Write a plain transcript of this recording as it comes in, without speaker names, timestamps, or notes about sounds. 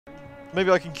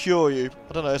maybe I can cure you.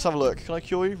 I don't know, let's have a look. Can I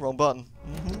cure you? Wrong button.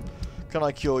 Can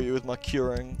I cure you with my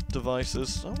curing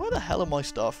devices? Oh, where the hell are my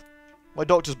stuff? My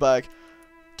doctor's bag.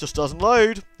 Just doesn't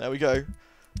load. There we go.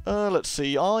 Let's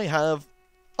see. I have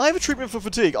a treatment for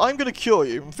fatigue. I'm going to cure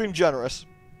you. I'm feeling generous.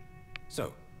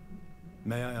 So,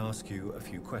 may I ask you a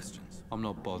few questions? I'm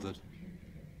not bothered.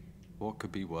 What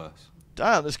could be worse?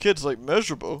 Damn, this kid's like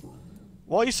miserable.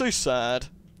 Why are you so sad?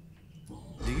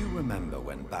 Do you remember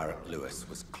when Barrett Lewis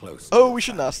was close to Oh, we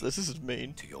shouldn't ask this. This is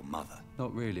mean. to your mother?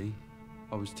 Not really.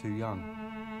 I was too young.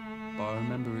 But I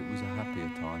remember it was a happier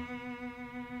time.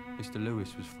 Mr.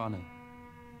 Lewis was funny.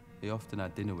 He often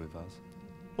had dinner with us.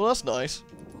 Well, that's nice.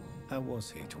 How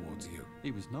was he towards you?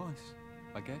 He was nice,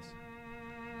 I guess.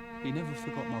 He never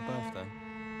forgot my birthday.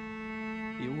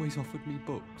 He always offered me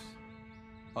books.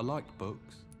 I like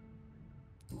books.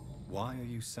 Why are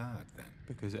you sad then?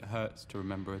 Because it hurts to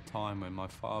remember a time when my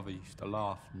father used to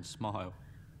laugh and smile.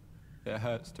 It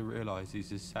hurts to realise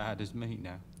he's as sad as me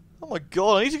now. Oh my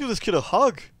god, I need to give this kid a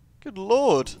hug. Good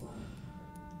lord.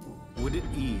 Would it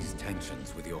ease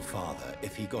tensions with your father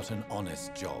if he got an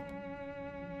honest job?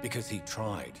 Because he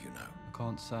tried, you know. I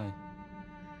can't say.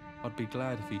 I'd be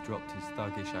glad if he dropped his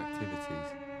thuggish activities.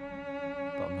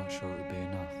 But I'm not sure it would be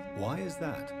enough. Why is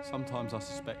that? Sometimes I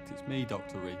suspect it's me,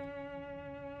 Dr. Reed.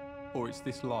 Or it's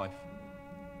this life.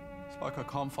 It's like I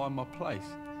can't find my place.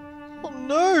 Oh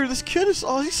no, this kid is...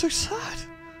 Oh, he's so sad.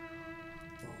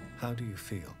 How do you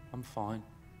feel? I'm fine.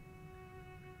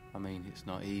 I mean, it's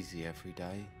not easy every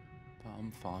day, but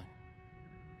I'm fine.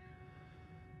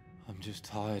 I'm just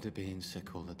tired of being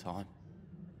sick all the time.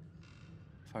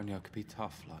 If only I could be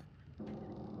tough like...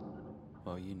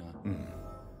 Well, you know.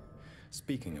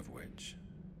 Speaking of which,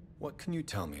 what can you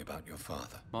tell me about your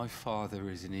father? My father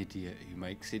is an idiot who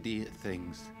makes idiot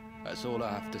things. That's all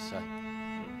I have to say.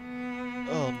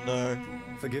 Oh no.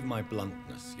 Forgive my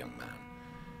bluntness, young man,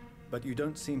 but you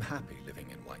don't seem happy living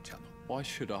in Whitechapel. Why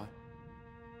should I?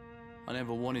 I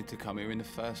never wanted to come here in the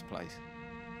first place.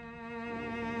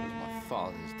 It was my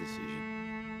father's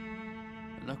decision.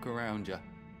 And look around you.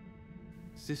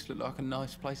 Does this look like a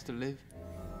nice place to live?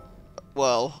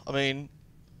 Well, I mean...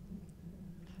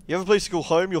 You have a place to call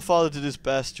home, your father did his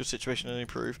best, your situation didn't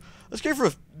improve. Let's go for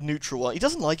a neutral one. He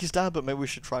doesn't like his dad, but maybe we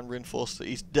should try and reinforce that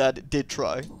his dad did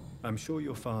try. I'm sure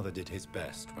your father did his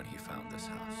best when he found this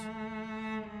house.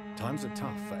 Times are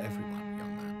tough for everyone,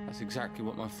 young man. That's exactly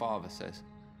what my father says.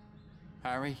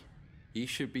 Harry, you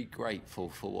should be grateful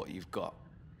for what you've got.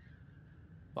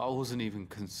 I wasn't even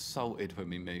consulted when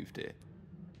we moved here.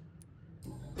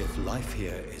 If life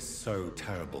here is so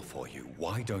terrible for you,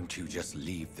 why don't you just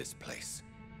leave this place?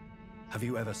 Have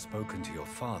you ever spoken to your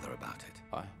father about it?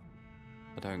 I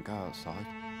don't go outside.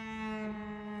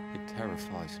 It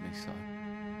terrifies me so.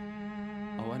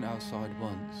 I went outside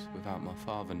once without my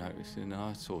father noticing and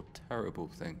I saw terrible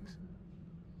things.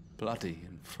 Bloody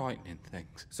and frightening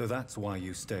things. So that's why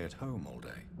you stay at home all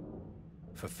day?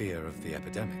 For fear of the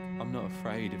epidemic? I'm not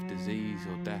afraid of disease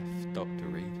or death, Dr.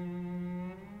 Reed.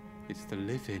 It's the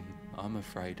living I'm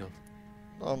afraid of.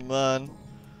 Oh man.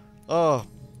 Oh.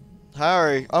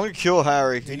 Harry. I'm gonna cure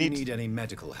Harry. Do you need any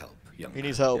medical help, young man? He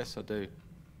needs help. Yes, I do.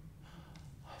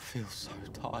 I feel so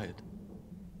tired.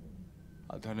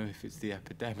 I don't know if it's the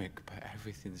epidemic, but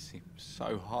everything seems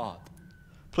so hard.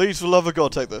 Please, for the love of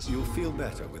God, take this. You'll feel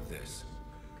better with this.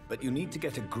 But you need to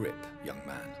get a grip, young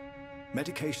man.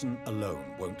 Medication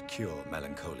alone won't cure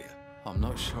melancholia. I'm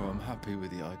not sure I'm happy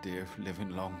with the idea of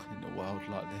living long in a world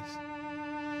like this.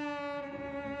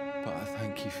 But I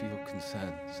thank you for your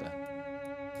concern, sir.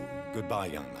 Goodbye,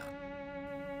 young man.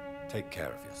 Take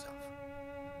care of yourself.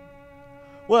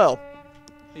 Well,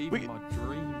 Even my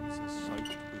dreams are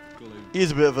soaked with glue. he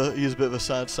is a bit of a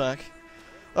sad sack.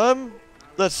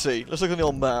 Let's see. Let's look on the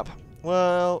old map.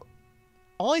 Well,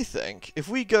 I think if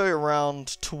we go around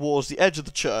towards the edge of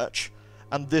the church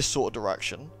and this sort of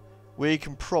direction, we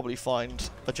can probably find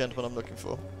a gentleman I'm looking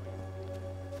for.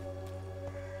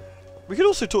 We could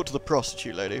also talk to the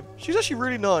prostitute lady. She's actually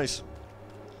really nice.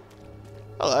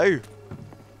 Hello.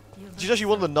 She's actually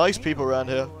one of the nice people around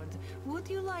here. Would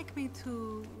you like me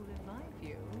to revive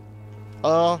you?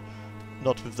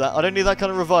 Not with that. I don't need that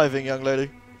kind of reviving, young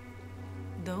lady.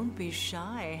 Don't be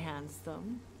shy,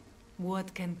 handsome.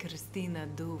 What can Christina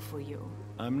do for you?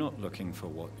 I'm not looking for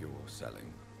what you're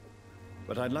selling.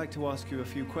 But I'd like to ask you a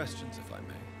few questions, if I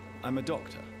may. I'm a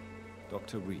doctor.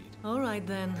 Dr. Reed. All right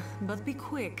then, but be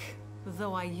quick.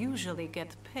 Though I usually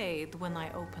get paid when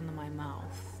I open my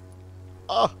mouth.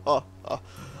 Oh,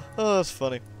 that's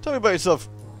funny. Tell me about yourself.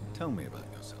 Tell me about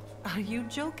yourself. Are you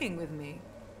joking with me?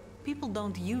 People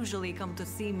don't usually come to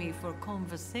see me for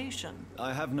conversation.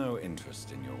 I have no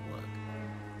interest in your work.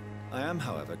 I am,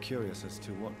 however, curious as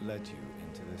to what led you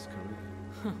into this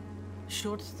career.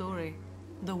 Short story.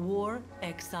 The war,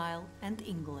 exile, and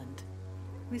England.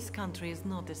 This country is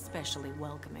not especially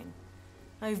welcoming.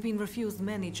 I've been refused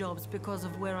many jobs because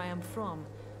of where I am from.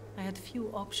 I had few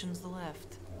options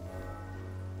left.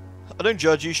 I don't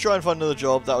judge you. Try and find another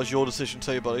job. That was your decision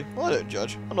too, buddy. Well, I don't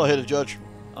judge. I'm not here to judge.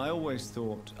 I always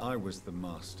thought I was the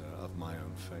master of my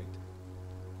own fate.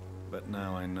 But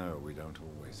now I know we don't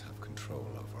always have control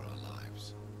over our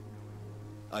lives.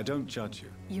 I don't judge you.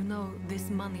 You know, this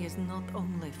money is not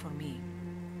only for me.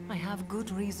 I have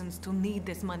good reasons to need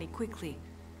this money quickly.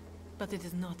 But it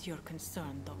is not your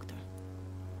concern, Doctor.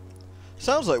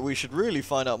 Sounds like we should really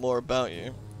find out more about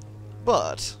you.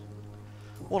 But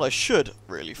what I should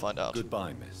really find out.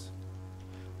 Goodbye, miss.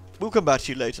 We'll come back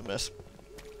to you later, miss.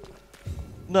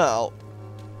 Now,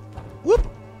 whoop!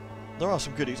 There are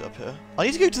some goodies up here. I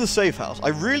need to go to the safe house. I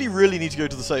really, really need to go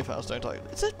to the safe house, don't I?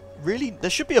 Is it really? There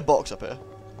should be a box up here.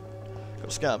 Got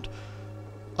scammed.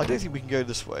 I don't think we can go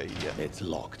this way yet. It's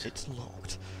locked. It's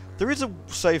locked. There is a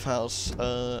safe house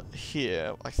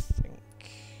here, I think.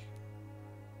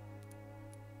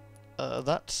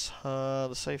 That's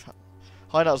the safe house.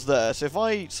 Hideout's there, so if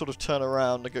I sort of turn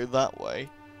around and go that way,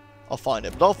 I'll find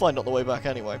it. But I'll find it on the way back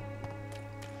anyway.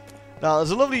 Now,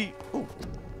 there's a lovely... Ooh,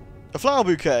 a flower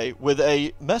bouquet with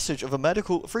a message of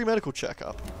a free medical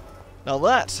checkup. Now,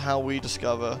 that's how we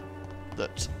discover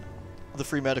that the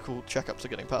free medical checkups are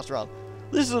getting passed around.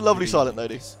 This is a lovely silent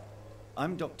lady.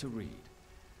 I'm Dr. Reed.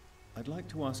 I'd like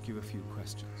to ask you a few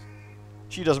questions.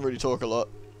 She doesn't really talk a lot.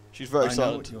 She's very silent.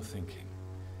 I know what you're thinking.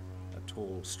 A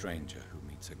tall stranger who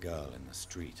meets a girl in the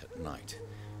street at night.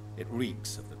 It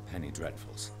reeks of the penny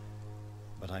dreadfuls.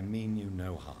 But I mean you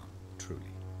no harm, truly.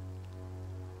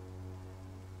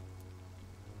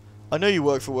 I know you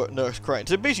work for Nurse Crane,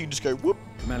 so basically you can just go whoop.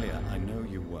 Camellia, I know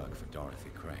you work for Dorothy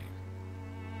Crane.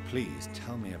 Please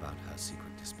tell me about her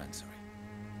secret dispensary.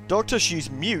 Doctor, she's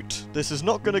mute. This is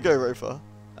not going to go very far.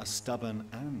 A stubborn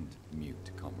and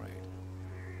mute comrade.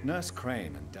 Nurse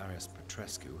Crane and Darius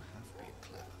Petrescu have been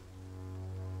clever.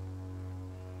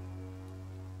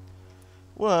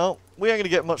 Well, we ain't going to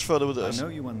get much further with this. I know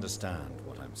you understand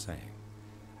what I'm saying.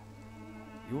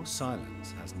 Your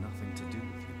silence has nothing to do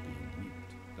with you being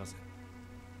mute, does it?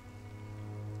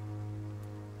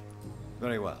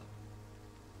 Very well.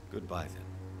 Goodbye then.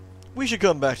 We should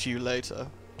come back to you later.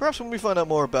 Perhaps when we find out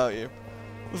more about you.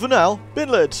 But for now, bin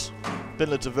lids. Bin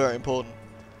lids are very important.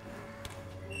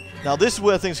 Now this is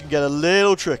where things can get a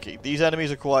little tricky. These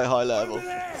enemies are quite high level.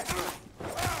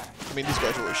 I mean, these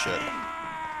guys are always shit.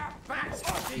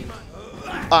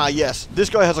 Ah, yes. This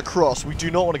guy has a cross. We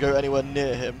do not want to go anywhere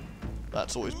near him.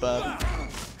 That's always bad.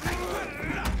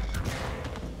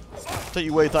 Don't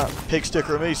you wave that pig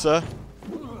sticker at me, sir.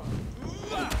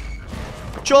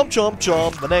 Chomp, chomp,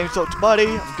 chomp. My name's Dr. Mighty.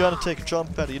 I'm gonna take a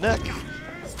chomp out of your neck.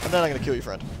 And then I'm gonna kill your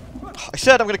friend. I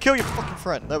said I'm gonna kill your fucking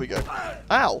friend. There we go.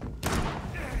 Ow.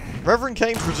 Reverend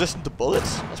Kane's resistant to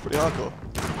bullets? That's pretty hardcore.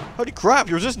 Holy crap,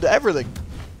 you're resistant to everything.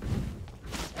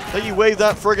 Don't you wave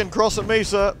that friggin' cross at me,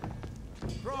 sir.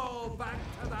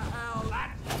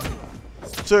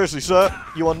 Seriously, sir,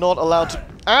 you are not allowed to...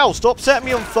 Ow, stop setting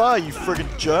me on fire, you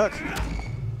friggin' jerk.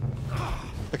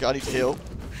 Okay, I need to heal.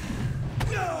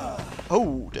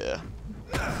 Oh, dear.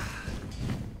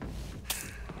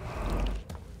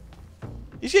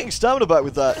 He's getting stamina back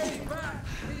with that.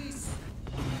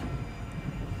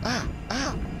 Ah,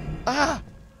 ah, ah.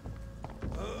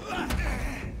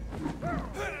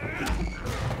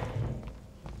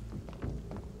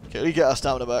 Okay, we get our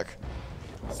stamina back.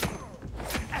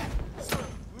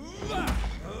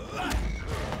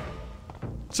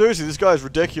 Seriously, this guy is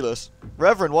ridiculous.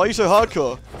 Reverend, why are you so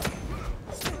hardcore?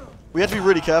 We have to be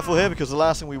really careful here because the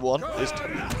last thing we want is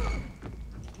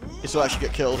to actually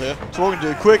get killed here. So what we're going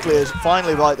to do quickly is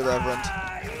finally bite the Reverend.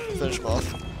 Finish him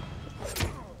off.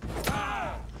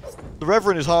 The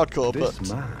Reverend is hardcore, but...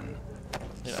 This man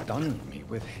stunned me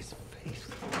with his face.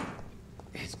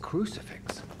 His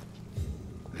crucifix.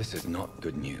 This is not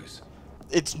good news.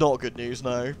 It's not good news,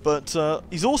 no. But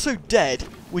he's also dead,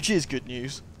 which is good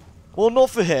news. Well, not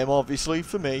for him, obviously,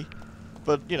 for me.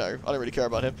 But, you know, I don't really care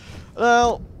about him.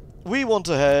 Now, we want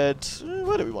to head...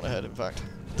 Where do we want to head, in fact?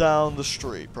 Down the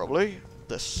street, probably.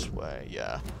 This way,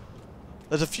 yeah.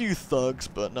 There's a few thugs,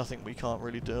 but nothing we can't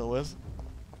really deal with.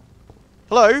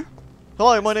 Hello?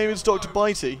 Hi, my name is Dr.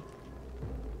 Bitey.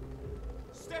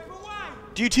 Step away.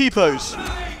 Do you T-pose?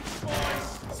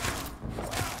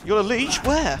 You got a leash?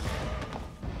 Where?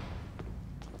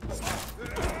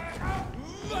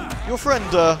 Your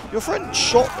friend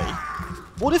shot me.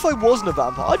 What if I wasn't a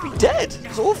vampire? I'd be dead.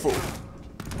 It's awful.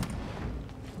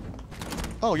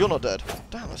 Oh, you're not dead.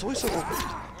 Damn, that's always so awkward.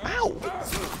 Ow!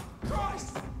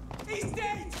 Christ! He's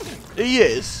dead! He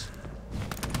is.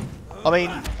 I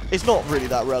mean, it's not really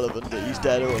that relevant that he's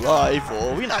dead or alive,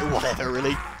 or, you know, whatever,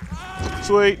 really.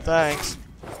 Sweet, thanks.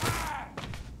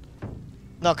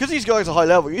 Now, because these guys are high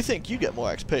level, you think you get more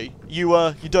XP.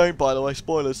 You don't, by the way.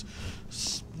 Spoilers.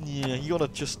 Yeah, you gotta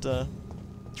just,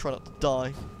 try not to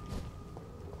die.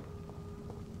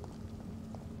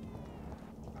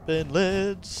 Bin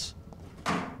lids.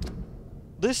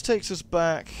 This takes us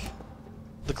back...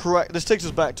 This takes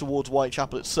us back towards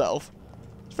Whitechapel itself.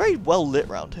 It's very well lit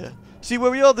round here. See,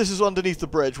 where we are, this is underneath the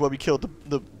bridge where we killed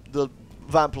the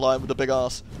vampire with the big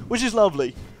ass, which is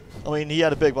lovely. I mean, he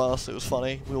had a big ass, it was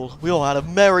funny. We all had a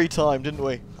merry time, didn't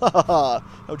we? Ha ha ha!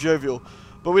 How jovial.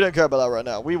 But we don't care about that right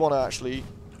now. We want to actually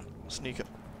sneak up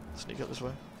this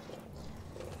way.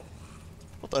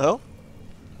 What the hell?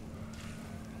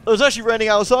 It was actually raining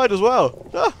outside as well.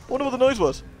 Ah, wonder what the noise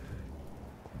was.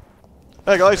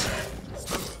 Hey guys.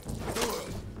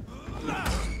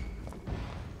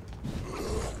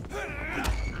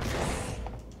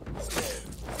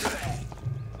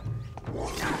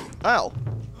 Ow.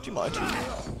 Do you mind?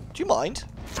 Do you mind?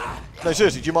 No,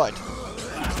 seriously, do you mind?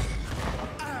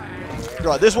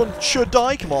 Right, this one should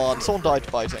die. Come on, someone died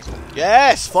fighting.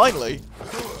 Yes, finally.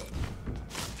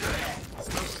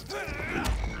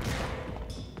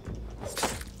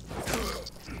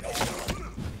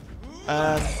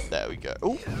 And there we go.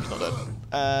 Oh, he's not dead.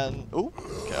 And oh,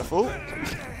 careful.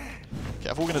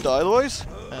 Careful, we're gonna die otherwise.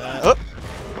 Oh,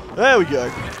 there we go.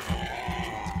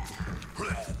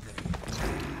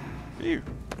 Phew.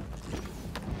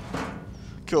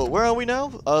 Cool, where are we now?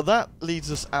 That leads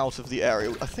us out of the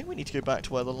area. I think we need to go back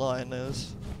to where the lion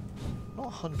is. Not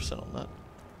 100% on that.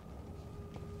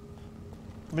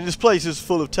 I mean, this place is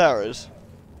full of terrors.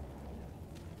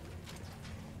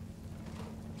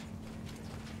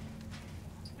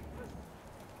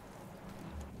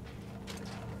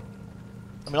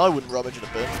 I mean, I wouldn't rummage in a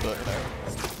bin, but, you know.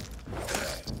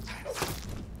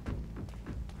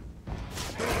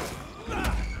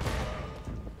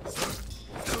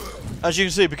 As you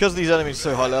can see, because these enemies are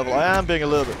so high level, I am being a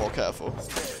little bit more careful.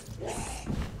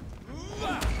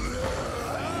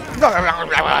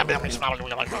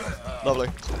 Lovely.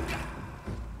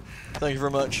 Thank you very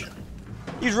much.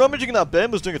 He's rummaging in that bin,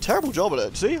 was doing a terrible job at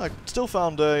it. See, I still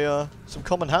found some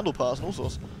common handle parts and all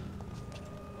sorts.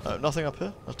 Oh, nothing up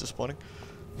here? That's disappointing.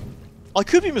 I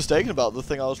could be mistaken about the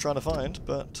thing I was trying to find,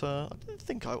 but I didn't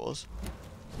think I was.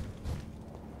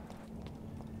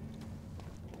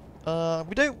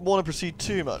 We don't want to proceed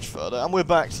too much further, and we're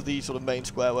back to the sort of main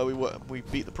square where we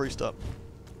beat the priest up.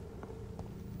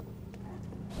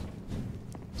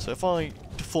 So if I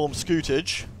perform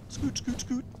scootage, scoot, scoot,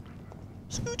 scoot,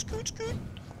 scoot, scoot, scoot.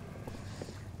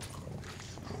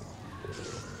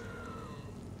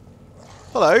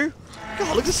 Hello.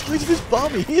 God, look at the size of his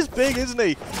bum. He is big, isn't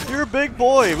he? You're a big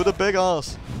boy with a big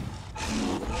ass.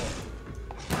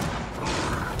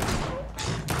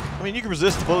 I mean, you can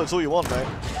resist the bullets all you want, mate.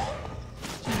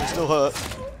 They still hurt.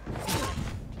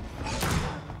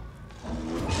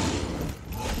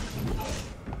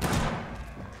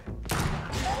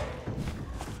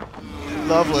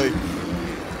 Lovely.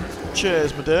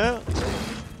 Cheers, my dear.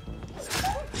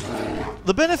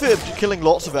 The benefit of killing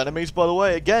lots of enemies, by the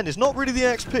way, again, is not really the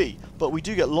XP, but we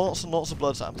do get lots and lots of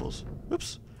blood samples.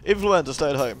 Oops. Influenza, stay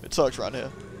at home. It sucks around here.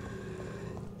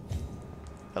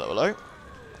 Hello, hello.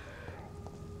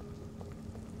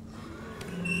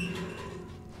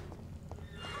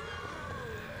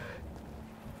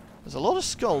 There's a lot of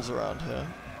skulls around here.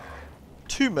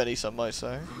 Too many, some might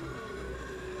say.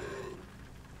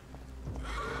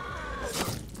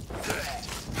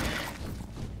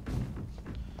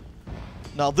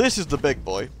 Now this is the big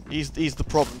boy. He's the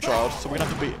problem child, so we're gonna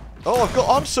have to beat him. Oh,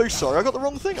 I'm so sorry, I got the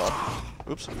wrong thing on.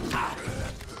 Oops. Oh,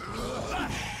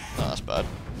 that's bad.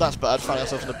 That's bad, finding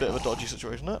ourselves in a bit of a dodgy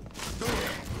situation, isn't it?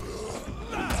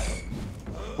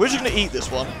 We're just gonna eat this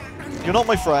one. You're not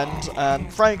my friend,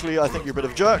 and frankly, I think you're a bit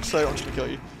of a jerk, so I'm just gonna kill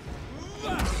you.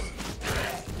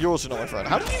 You're also not my friend.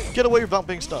 How did you get away without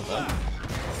being stunned there?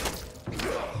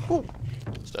 Ooh.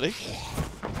 Steady.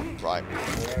 Right.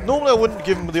 Normally I wouldn't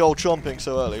give him the old chomping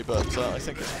so early, but I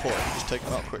think it's important to just take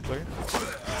him out quickly.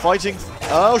 Fighting...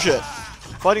 Oh shit!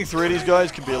 Fighting three of these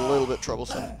guys can be a little bit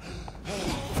troublesome.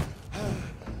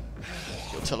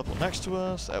 You'll teleport next to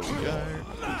us. There we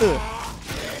go.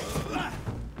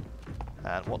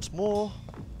 And once more.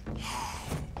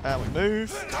 And we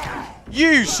move.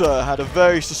 You, sir, had a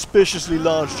very suspiciously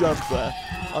large jump there.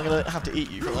 I'm going to have to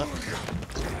eat you for that.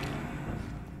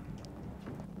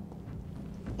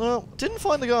 Well, didn't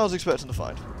find the guy I was expecting to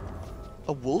find.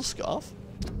 A wool scarf?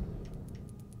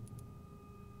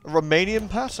 A Romanian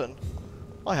pattern.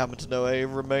 I happen to know a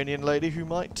Romanian lady who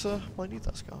might need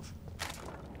that scarf.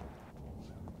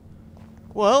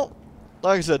 Well,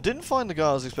 like I said, didn't find the guy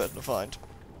I was expecting to find,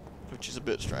 which is a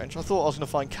bit strange. I thought I was going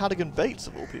to find Cadogan Bates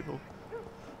of all people,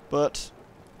 but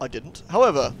I didn't.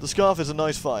 However, the scarf is a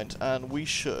nice find, and we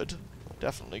should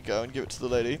definitely go and give it to the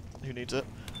lady who needs it.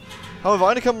 However, I'm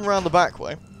going to come around the back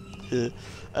way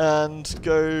and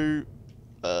go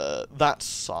that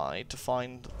side to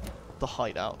find the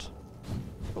hideout.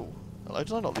 Oh, hello,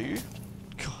 did I not leave you?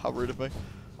 God, how rude of me.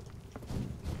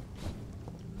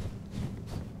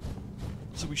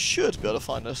 So we should be able to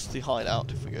find us the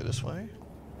hideout if we go this way.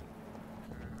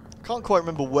 Can't quite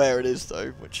remember where it is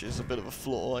though, which is a bit of a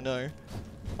flaw, I know.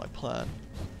 My plan.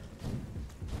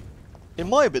 It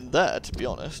might have been there, to be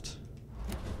honest.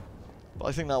 But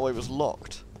I think that way was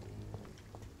locked.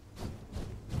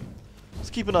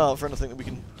 Let's keep an eye out for anything that we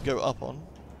can go up on.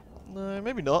 No,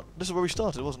 maybe not. This is where we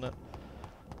started, wasn't it?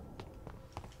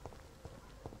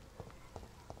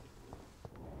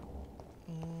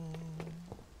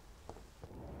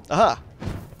 Aha!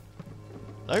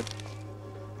 Nope.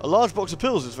 A large box of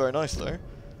pills is very nice, though.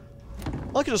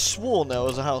 I could have sworn there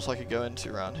was a house I could go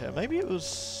into around here. Maybe it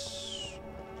was...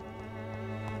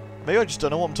 Maybe I just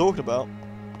don't know what I'm talking about.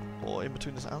 Or in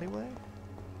between this alleyway?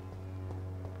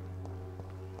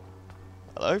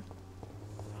 Hello?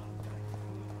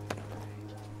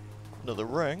 Another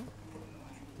ring?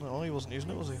 No, he wasn't using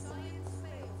it, was he?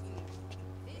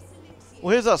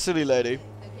 Well, here's that silly lady.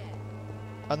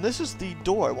 And this is the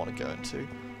door I want to go into.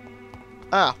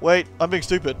 Ah, wait, I'm being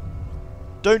stupid.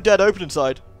 Don't dead open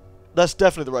inside. That's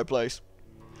definitely the right place.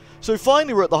 So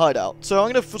finally we're at the hideout. So I'm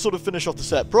going to sort of finish off the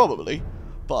set, probably,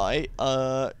 by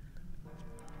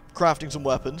crafting some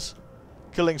weapons,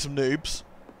 killing some noobs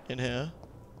in here.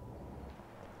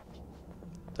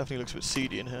 Definitely looks a bit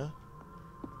seedy in here.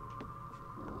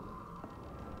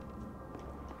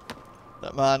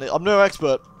 That man, I'm no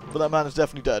expert, but that man is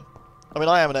definitely dead. I mean,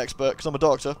 I am an expert, because I'm a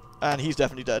doctor, and he's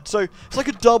definitely dead. So, it's like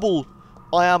a double,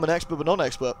 I am an expert, but not an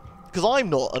expert. Because I'm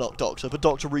not a doctor, but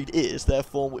Dr. Reed is,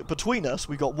 therefore, between us,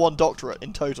 we got 1 doctorate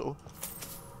in total.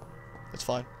 It's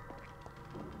fine.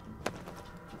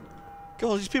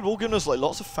 God, these people all giving us, like,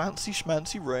 lots of fancy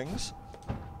schmancy rings.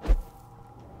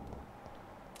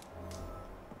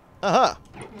 Aha!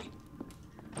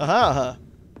 Aha, aha.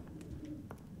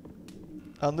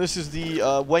 And this is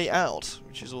the way out,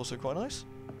 which is also quite nice.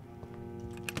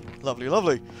 Lovely,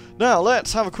 lovely. Now,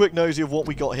 let's have a quick nosy of what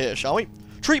we got here, shall we?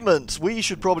 Treatments. We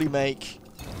should probably make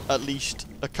at least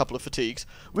a couple of fatigues.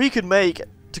 We could make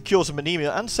to cure some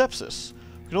anemia and sepsis.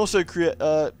 We can also create.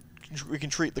 We can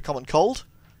treat the common cold,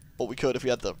 or we could if we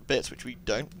had the bits, which we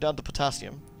don't. Down to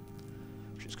potassium,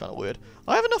 which is kind of weird.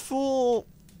 I have enough for.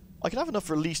 I can have enough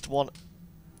for at least 1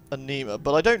 anemia,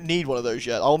 but I don't need one of those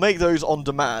yet. I'll make those on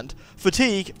demand.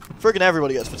 Fatigue. Friggin'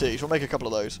 everybody gets fatigue, so we'll make a couple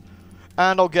of those.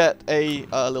 And I'll get a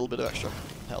little bit of extra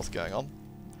health going on.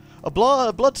 A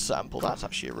blood sample, that's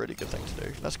actually a really good thing to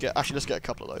do. Let's get a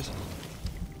couple of those.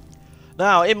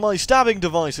 Now, in my stabbing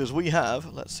devices we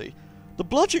have, let's see, the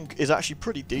bludgeon is actually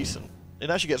pretty decent. It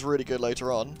actually gets really good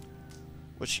later on,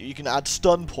 which you can add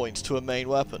stun points to a main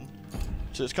weapon.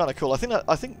 So it's kind of cool. I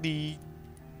think the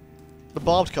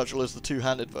barbed cudgel is the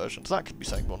 2-handed version, so that could be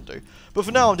something we want to do. But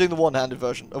for now I'm doing the 1-handed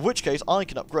version, of which case I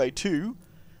can upgrade to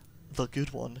the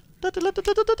good one.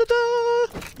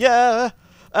 Yeah!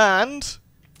 And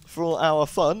for our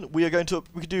fun, we can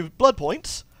do blood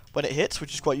points when it hits,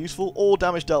 which is quite useful, or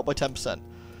damage dealt by 10%.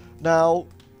 Now,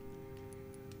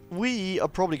 we are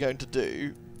probably going to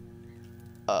do,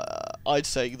 I'd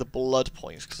say, the blood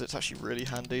points, because it's actually really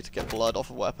handy to get blood off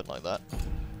a weapon like that.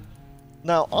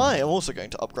 Now, I am also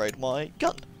going to upgrade my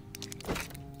gun,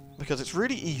 because it's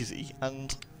really easy,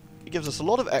 and it gives us a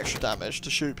lot of extra damage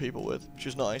to shoot people with, which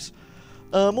is nice.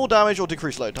 More damage or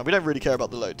decreased load time. We don't really care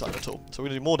about the load time at all. So we're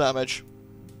going to do more damage.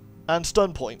 And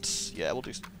stun points. Yeah, we'll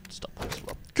do stun points as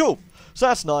well. Cool. So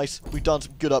that's nice. We've done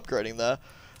some good upgrading there.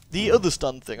 The other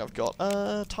stun thing I've got.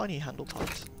 Tiny handle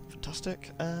tight.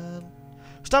 Fantastic. And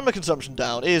stamina consumption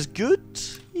down is good.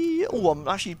 Yeah. Oh, I'm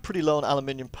actually pretty low on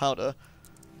aluminium powder.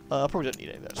 I probably don't need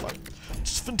any of that. It's fine.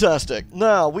 It's fantastic.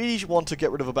 Now, we want to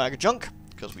get rid of a bag of junk.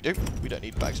 Because we do. We don't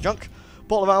need bags of junk.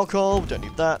 Bottle of alcohol. We don't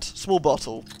need that. Small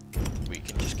bottle. We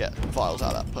can just get vials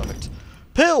out of that. Perfect.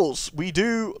 Pills! We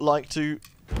do like to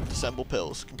disassemble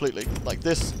pills completely. Like,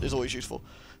 this is always useful.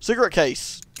 Cigarette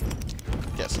case.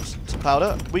 Get some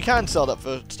powder. We can sell that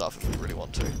for stuff if we really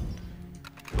want to.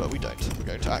 But we don't. We're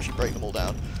going to actually break them all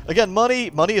down. Again, money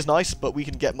is nice, but we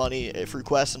can get money through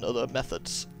quests and other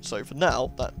methods. So for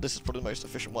now, this is probably the most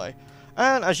efficient way.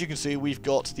 And as you can see, we've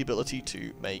got the ability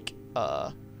to make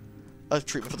a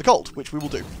treatment for the cold, which we will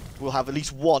do. We'll have at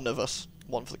least one of us,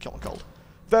 one for the common cold.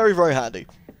 Very, very handy.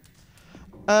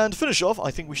 And to finish off,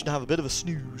 I think we should have a bit of a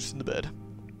snooze in the bed.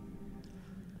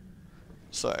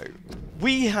 So,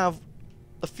 we have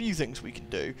a few things we can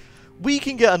do. We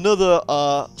can get another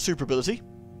super ability,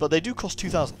 but they do cost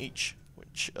 2,000 each.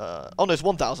 Which, oh no, it's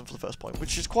 1,000 for the first point,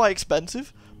 which is quite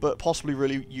expensive, but possibly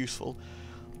really useful.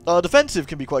 Defensive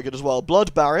can be quite good as well.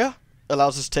 Blood Barrier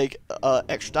allows us to take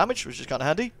extra damage, which is kind of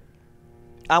handy.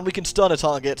 And we can stun a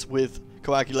target with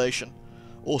Coagulation.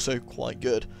 Also quite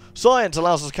good. Science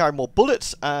allows us to carry more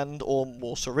bullets and or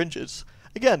more syringes.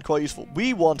 Again, quite useful.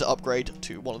 We want to upgrade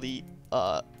to one of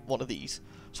these.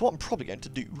 So what I'm probably going to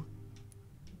do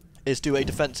is do a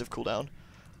defensive cooldown.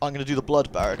 I'm going to do the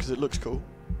Blood Barrier because it looks cool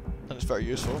and it's very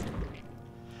useful.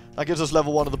 That gives us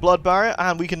level 1 of the Blood Barrier,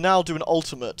 and we can now do an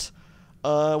ultimate.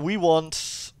 We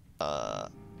want... I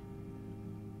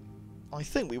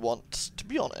think we want, to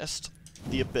be honest,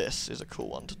 the Abyss is a cool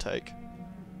one to take.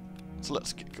 So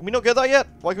let's... Can we not get that yet?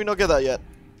 Why can we not get that yet?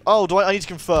 Oh, I need to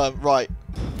confirm. Right.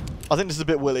 I think this is a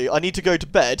bit willy. I need to go to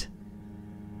bed,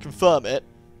 confirm it,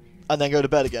 and then go to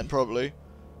bed again, probably.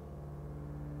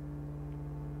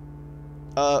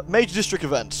 Major district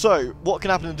event. So, what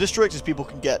can happen in the district is people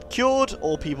can get cured,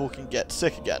 or people can get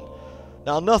sick again.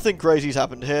 Now, nothing crazy's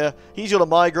happened here. He's got a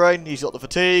migraine, he's got the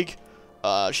fatigue,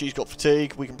 she's got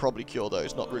fatigue. We can probably cure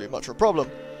those, not really much of a problem.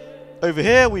 Over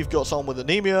here, we've got someone with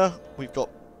anemia, we've got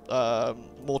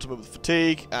Mortimer with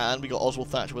fatigue, and we got Oswald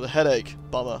Thatcher with a headache.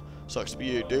 Bummer. Sucks to be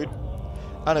you, dude.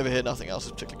 And over here, nothing else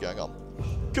is particularly going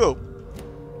on. Cool.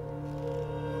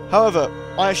 However,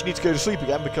 I actually need to go to sleep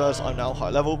again because I'm now high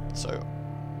level, so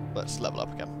let's level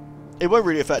up again. It won't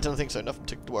really affect anything, so nothing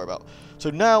to worry about. So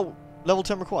now, level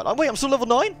 10 required. Wait, I'm still level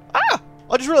 9? Ah!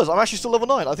 I just realised I'm actually still level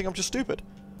 9. I think I'm just stupid.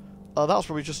 That was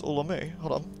probably just all on me.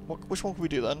 Hold on. Which one can we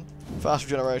do then? Fast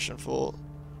regeneration for...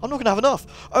 I'm not going to have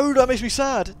enough. Oh, that makes me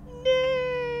sad.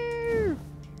 No!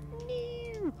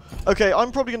 No! Okay,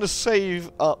 I'm probably going to save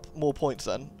up more points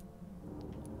then.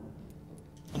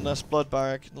 Unless Blood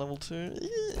Barrier level 2.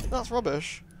 That's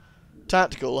rubbish.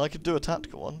 Tactical. I could do a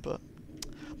tactical one, but...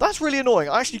 That's really annoying.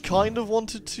 I actually kind of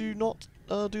wanted to not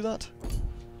do that.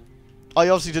 I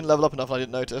obviously didn't level up enough and I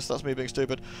didn't notice. That's me being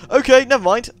stupid. Okay, never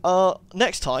mind.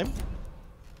 Next time,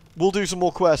 we'll do some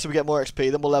more quests so we get more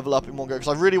XP. Then we'll level up in one go.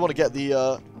 Because I really want to get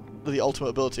the ultimate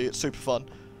ability. It's super fun.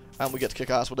 And we get to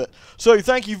kick ass with it. So,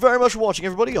 thank you very much for watching,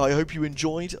 everybody. I hope you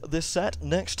enjoyed this set.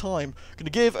 Next time, going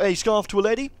to give a scarf to a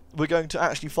lady. We're going to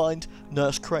actually find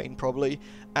Nurse Crane, probably.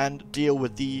 And deal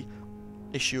with the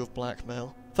issue of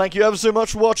blackmail. Thank you ever so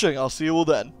much for watching. I'll see you all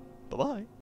then. Bye-bye.